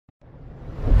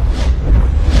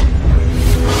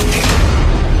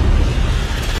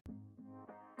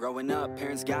Growing up,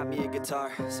 parents got me a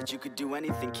guitar. Said you could do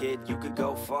anything, kid, you could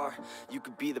go far. You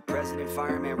could be the president,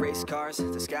 fireman, race cars.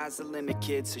 The sky's the limit,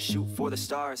 kid, so shoot for the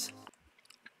stars.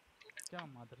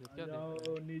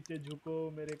 जाओ नीचे झुको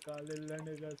मेरे काले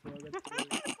लंडे का स्वागत करो।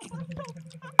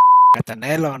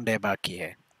 कितने लौंडे बाकी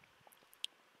है?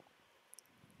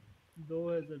 2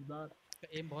 है सरदार।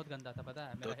 एम बहुत गंदा था पता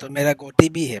है। तो मेरा गोटी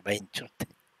भी है भाई चुत।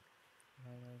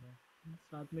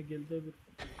 साथ में खेलते हैं फिर।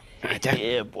 आजा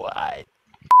ये बॉय।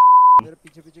 मेरे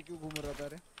पीछे पीछे क्यों घूम रहा था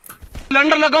रे?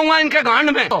 सिलेंडर लगाऊंगा इनके गांड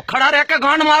में, तो खड़ा रह के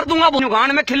गांड मार दूंगा,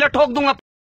 गांड में खिल्ले ठोक दूंगा।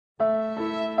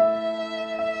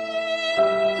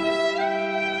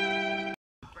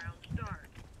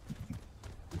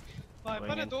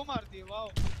 वाइपर ने 2 मार दिए, वाओ।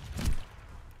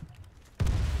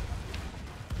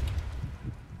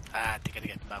 ठीक है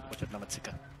बाप को चढ़ना मत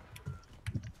सिखा।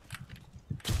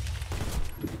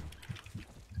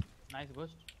 Nice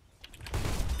ghost.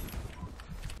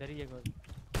 इधर ही है घोस्ट।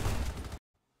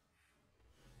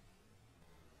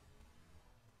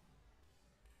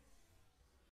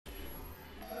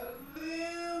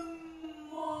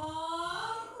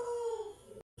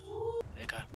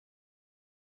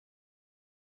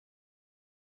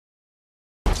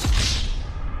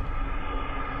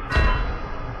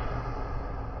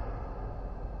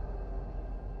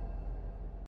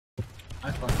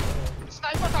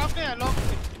 स्नाइपर सामने है, लॉक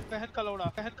कहत कलोड़ा,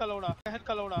 कहत कलोड़ा, कहत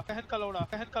कलोड़ा, कहत कलोड़ा,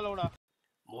 कहत कलोड़ा।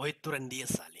 मोहित तुरंडी है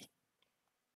साली।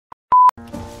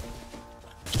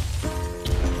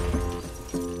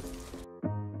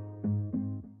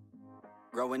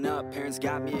 Growing up, parents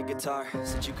got me a guitar.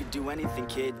 Said you could do anything,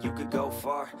 kid, you could go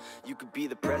far. You could be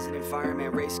the president, fireman,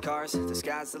 race cars. The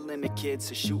sky's the limit, kid,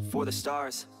 so shoot for the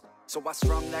stars. So I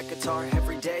strummed that guitar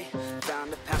every day.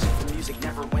 Found a passion for music,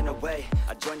 never went away.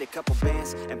 I joined a couple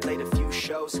bands and played a few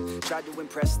shows. Tried to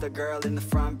impress the girl in the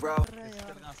front row.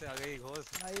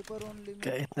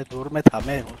 क्या इतने दूर में था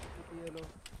मैं?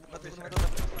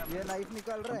 ये knife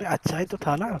निकाल रहा है। अच्छा ही तो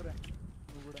था ना। हो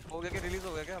गया क्या, रिलीज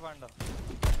हो गया क्या पांडा?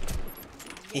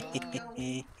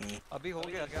 अभी हो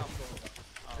गया क्या हमको?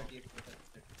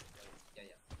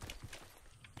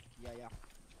 या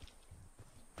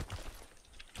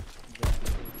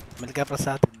मिल गया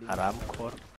प्रसाद, आराम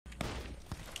खोर।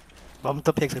 बम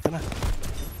तो फेंक सकते ना।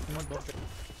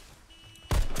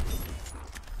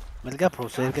 मिल गया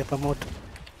प्रोसेसर के प्रमोट।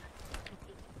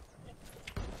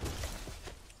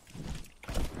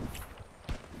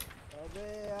 अबे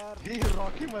यार ये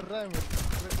रॉकी मर रहा है मेरे।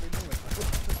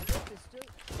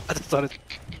 अरे सॉरी।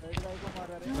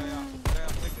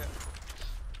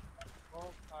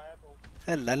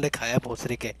 लंड खाया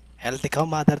भोसरी के। हेल्थ दिखाओ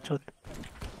मादर चोद।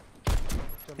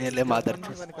 ये ले मादर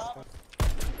चोद।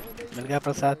 मिल गया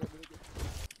प्रसाद।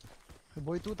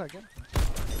 वही तू था क्या?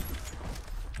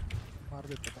 मार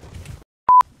देता था।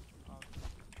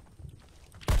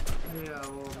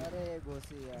 अरे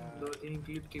घोसी यार। 2-3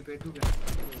 क्लिप की पेटू क्या?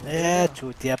 ए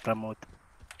चूतिया प्रमोद।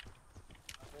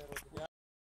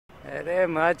 अरे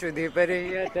माँ चुदी पर ही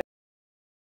है।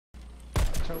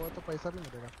 अच्छा हुआ तो पैसा भी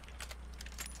मिलेगा।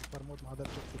 प्रमोद मादर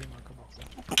चोद पूरी माँ का बाप से।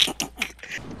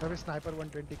 अभी स्नाइपर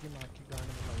 120 की माँ की गांड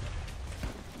में लगा।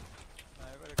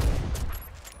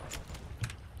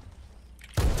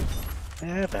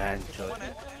 चोद।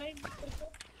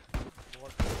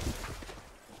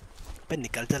 पे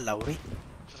निकल जा लाउरी।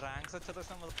 रैंक से अच्छा तो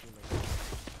इसमें मत खेलो।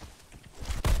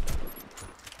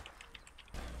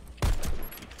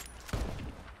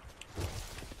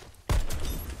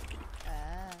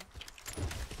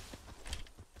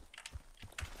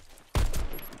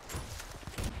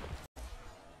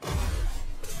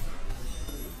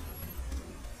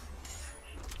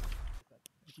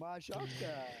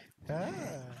 माशाल्लाह।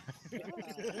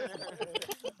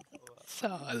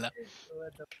 साला।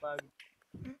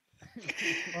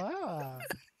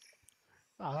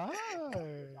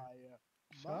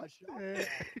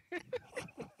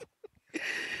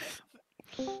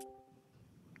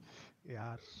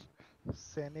 यार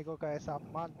सैनिकों का ऐसा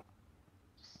अपमान।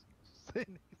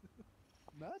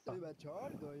 मैं तो ये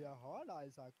छोड़ दो या हॉल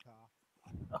ऐसा था।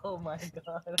 Oh my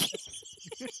god.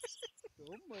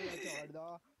 तुम मुझे छोड़ दो,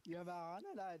 ये मैं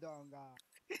आने ला दूंगा।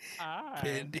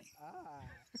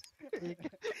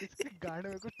 गाने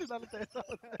में कुछ डालता है।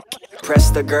 Press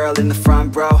the girl in the front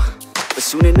row. But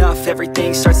soon enough, everything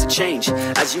starts to change.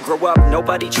 As you grow up,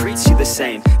 nobody treats you the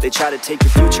same. They try to take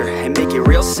your future and make it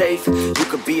real safe. You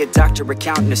could be a doctor,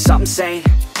 accountant, or something sane.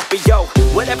 But yo,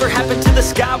 whatever happened to the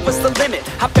sky was the limit.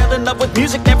 I fell in love with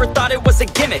music, never thought it was a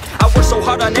gimmick. I worked so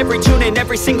hard on every tune and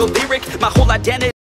every single lyric. My whole identity